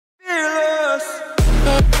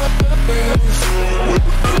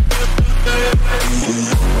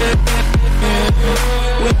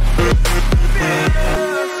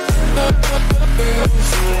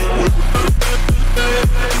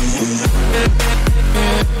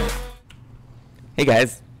Hey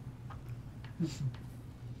guys,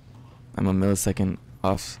 I'm a millisecond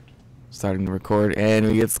off starting to record and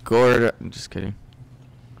we get scored. I'm just kidding.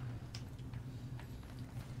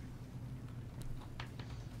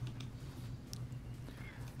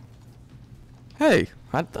 Hey,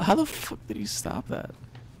 how the fuck did you stop that?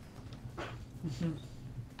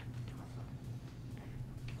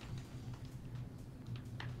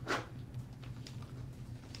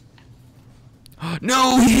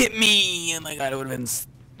 No, he hit me! Oh my god, it would have been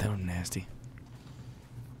so nasty.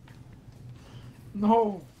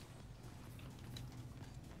 No.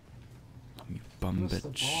 You bum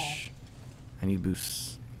bitch. I need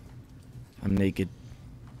boosts. I'm naked.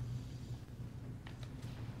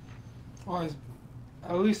 Oh,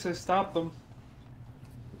 at least I stopped them.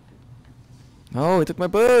 No, he took my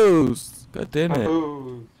boost! God damn it.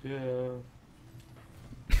 Oh, yeah.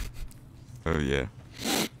 Oh yeah.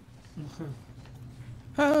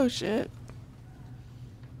 Oh shit.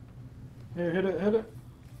 Here, hit it.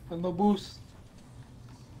 And no boost.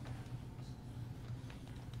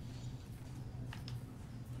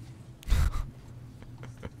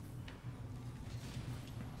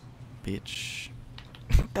 Bitch.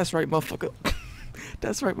 That's right, motherfucker.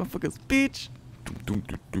 That's right, motherfuckers. Bitch.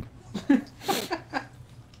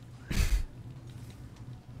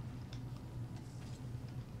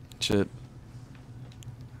 Shit.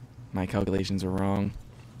 My calculations are wrong.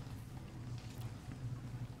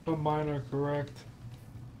 But mine are correct.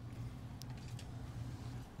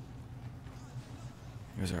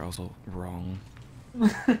 Yours are also wrong.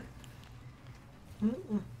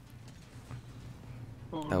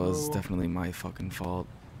 Oh, That was no. definitely my fucking fault.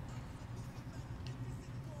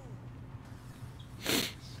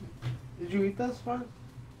 Did you eat that spot?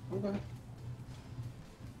 Okay.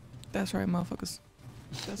 That's right, motherfuckers.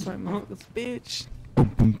 That's right, motherfuckers. Bitch.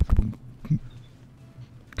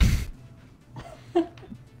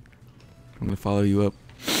 I'm gonna follow you up.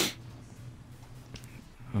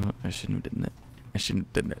 I shouldn't have done that. I shouldn't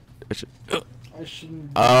have done that. I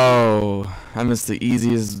shouldn't. Oh, I missed the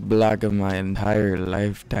easiest block of my entire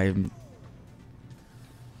lifetime.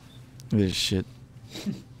 This shit.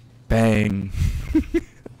 Bang.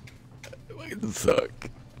 Fucking suck.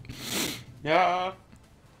 Yeah.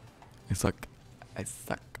 I suck. I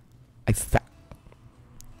suck. I suck.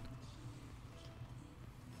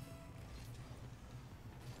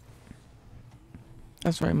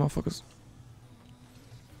 That's right, motherfuckers.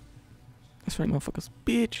 That's right, motherfuckers.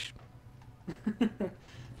 Bitch.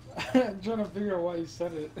 I'm trying to figure out why you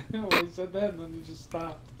said it. Why you said that and then you just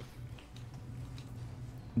stopped.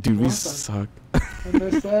 Dude, we Awesome. suck. I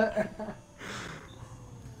missed that.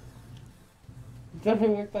 It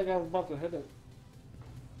definitely looked like I was about to hit it.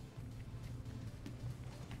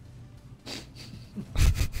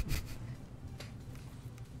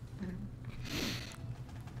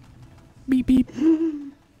 Beep beep.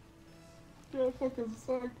 Yeah, I fucking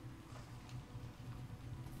suck.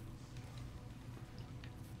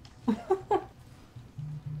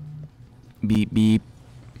 Beep beep.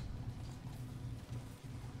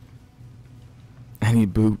 I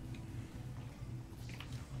need boot.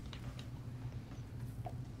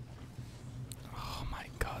 Oh my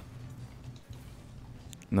god.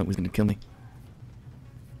 No, he's gonna kill me.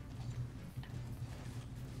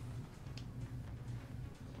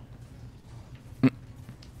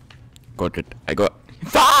 Got it. I got.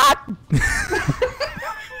 Fuck!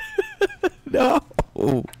 No.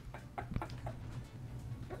 What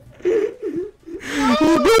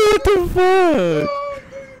the fuck?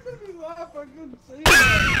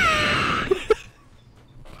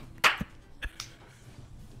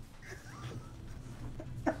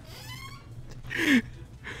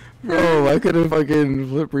 Bro, I could have fucking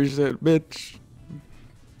flip reset, bitch.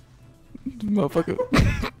 Motherfucker.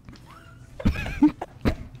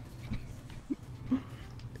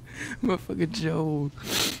 Motherfucker Joe.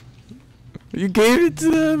 You gave it to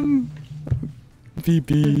them.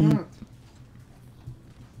 VP.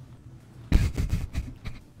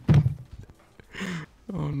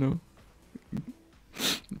 Oh no.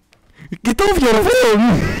 Get off your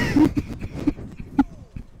phone!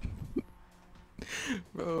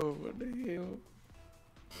 Bro, what the hell?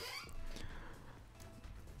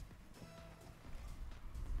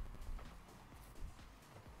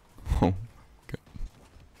 Oh, God.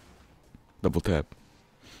 Double tap.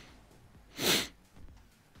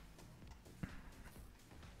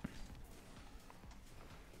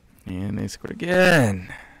 And they scored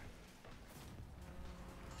again.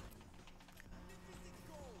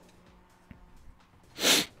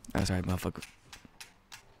 right, motherfucker.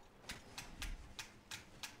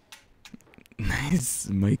 Nice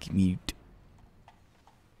mic mute.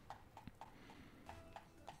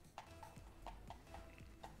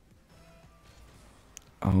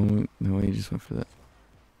 Oh, no, he just went for that.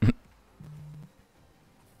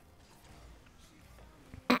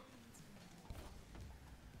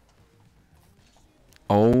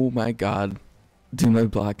 Oh my god. Dude, my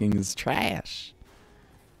blocking is trash.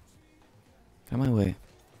 Get my way.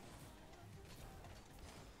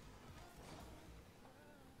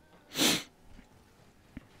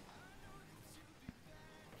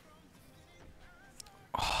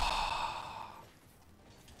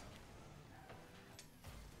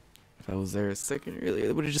 If I was there a second earlier,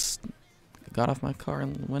 I would have just got off my car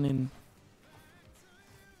and went in.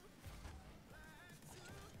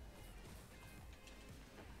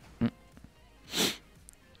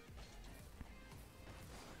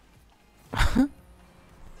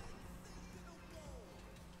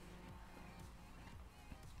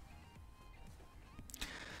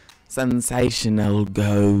 Sensational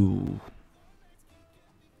go.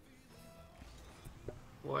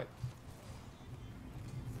 What?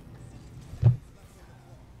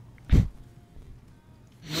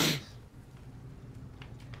 Nice.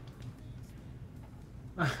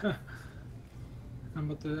 I'm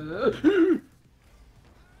about to.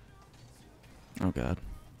 Oh god.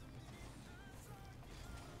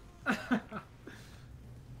 I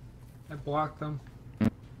blocked them.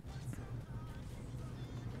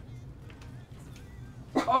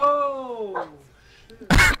 Oh!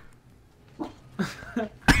 Shit.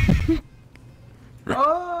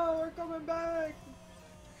 Oh, we're coming back!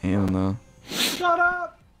 Hell no. Shut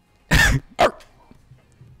up! Did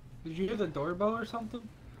you hear the doorbell or something?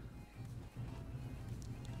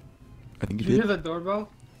 I think Did you you did. hear the doorbell?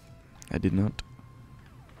 I did not.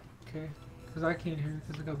 Okay. Because I can't hear it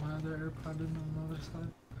because I got my other AirPod in on the other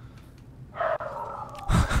side.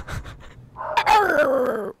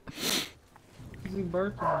 Is he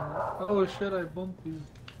barking? Oh shit, I bumped you.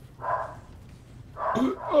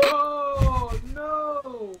 Oh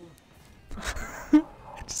no!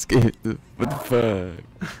 I just gave the. What the fuck?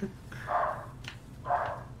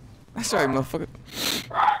 That's right, motherfucker.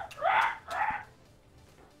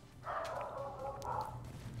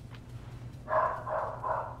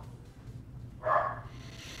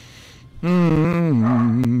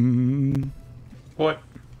 What?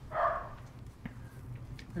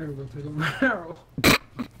 I gotta go take a barrel.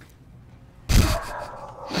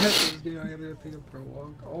 This game, I gotta go take it for a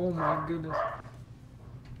walk. Oh my goodness.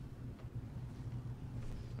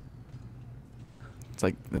 It's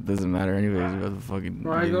like, that doesn't matter anyways. What the fucking.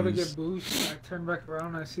 Bro, I go to news. get boost, I turn back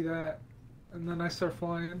around, I see that, and then I start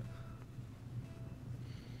flying.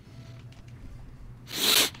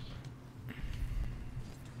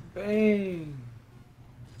 Bang!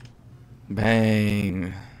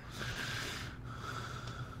 Bang.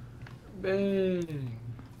 Bang!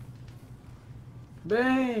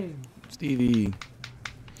 Bang! Stevie.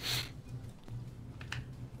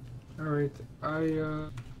 Alright,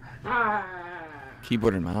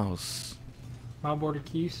 Keyboard and mouse. my border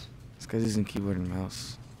keys. This guy's using keyboard and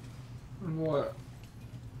mouse. And what?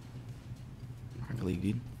 Rocket League,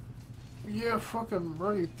 dude. Yeah, fucking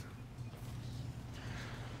right.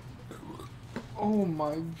 Oh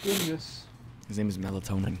my goodness. His name is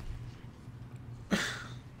Melatonin.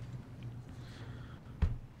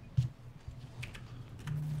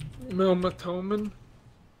 Melatonin?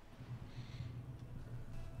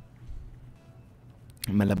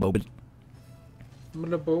 Melabobin.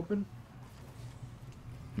 Melabobin?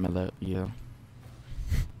 Yeah.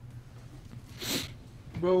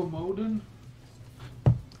 Bro, Modin?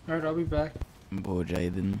 Alright, I'll be back. Boy,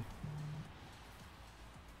 Jaden.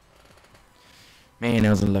 Man, that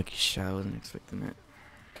was a lucky shot. I wasn't expecting that.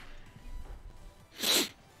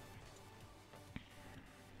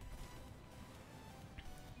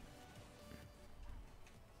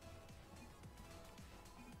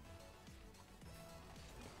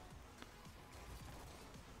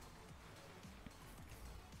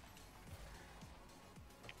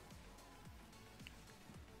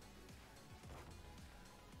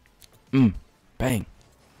 Bang.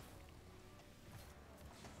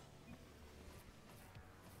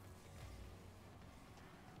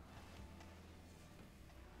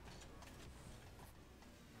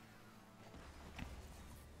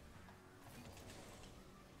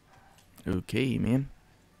 Okay, man.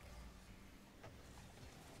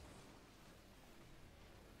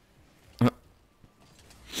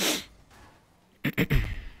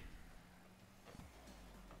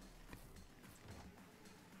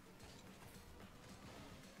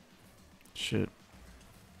 Shit.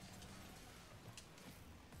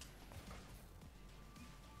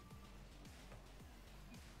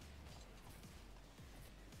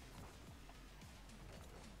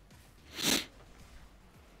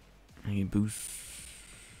 I need boost.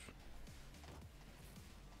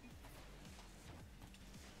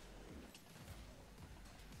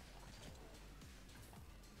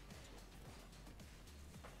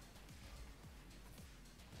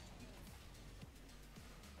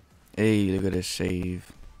 Hey, look at this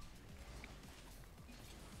save.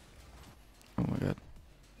 Oh my god.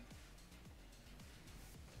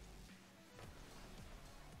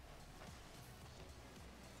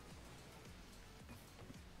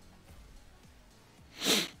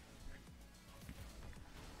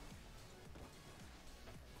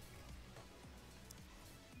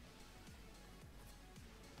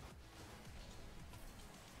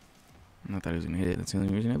 I thought he was gonna hit it. That's the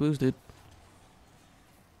only reason I boosted.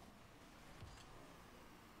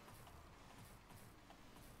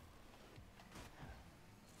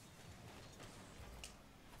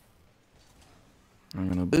 I'm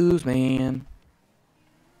gonna boost, man.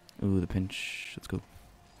 Ooh, the pinch. Let's go.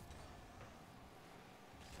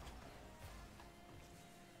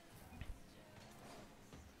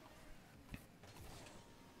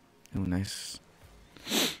 Oh, nice.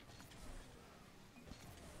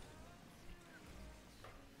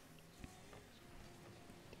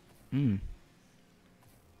 Hmm.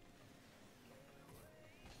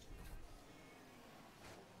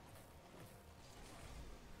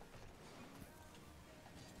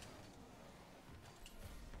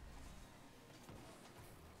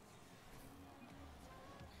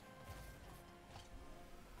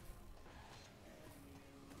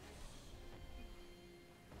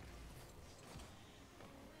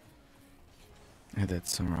 I had that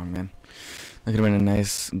so wrong, man. That could have been a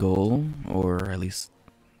nice goal, or at least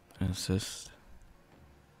an assist.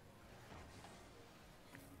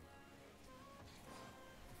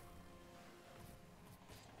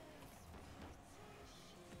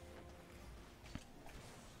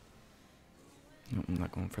 Nope, I'm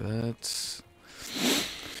not going for that.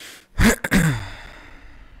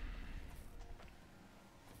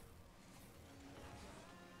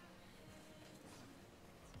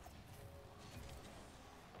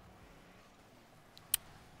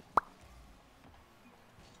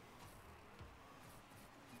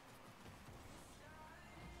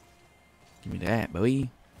 Give me that, boy.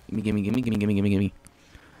 Gimme.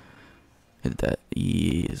 Hit that.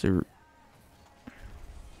 Yes, sir.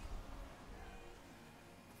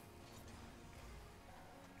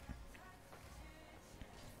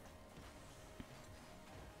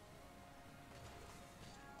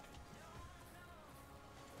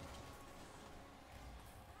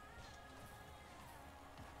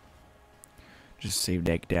 Just save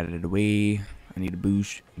that, get out of the way. I need a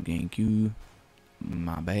boost. Thank you.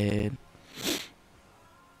 My bad.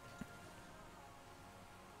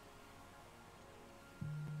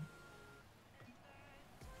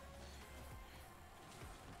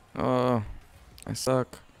 Oh, I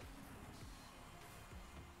suck.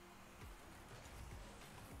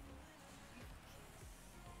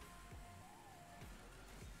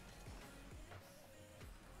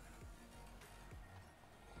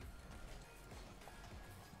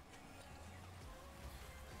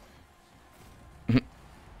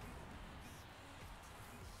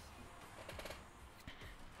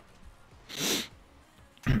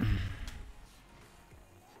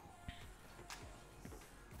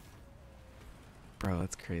 Bro,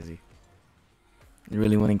 that's crazy. You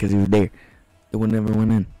really winning because he was there. The one never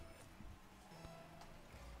went in.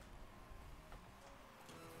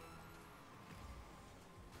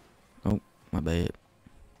 Oh, my bad.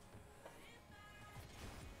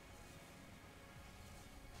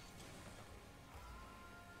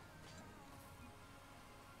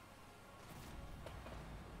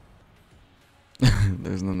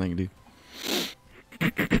 There's nothing I can do.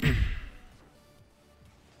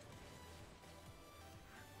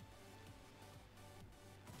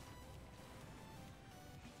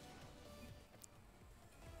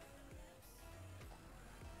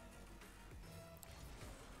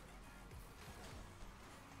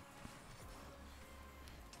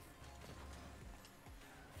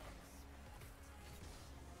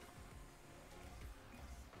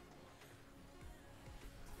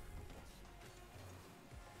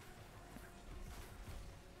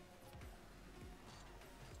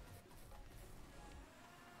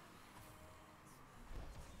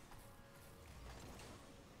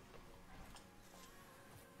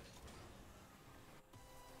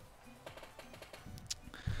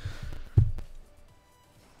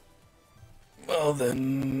 Well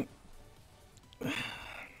then, I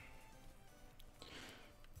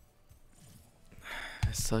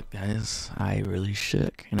suck, guys. I really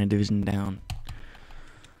shook in a division down.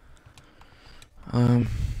 I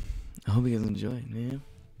hope you guys enjoyed, man.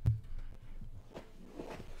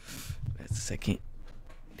 I can't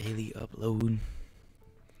daily upload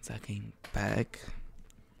since I came back.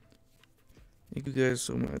 Thank you guys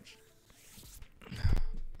so much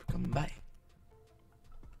for coming by.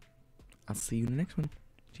 I'll see you in the next one.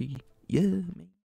 Cheeky. Yeah, man.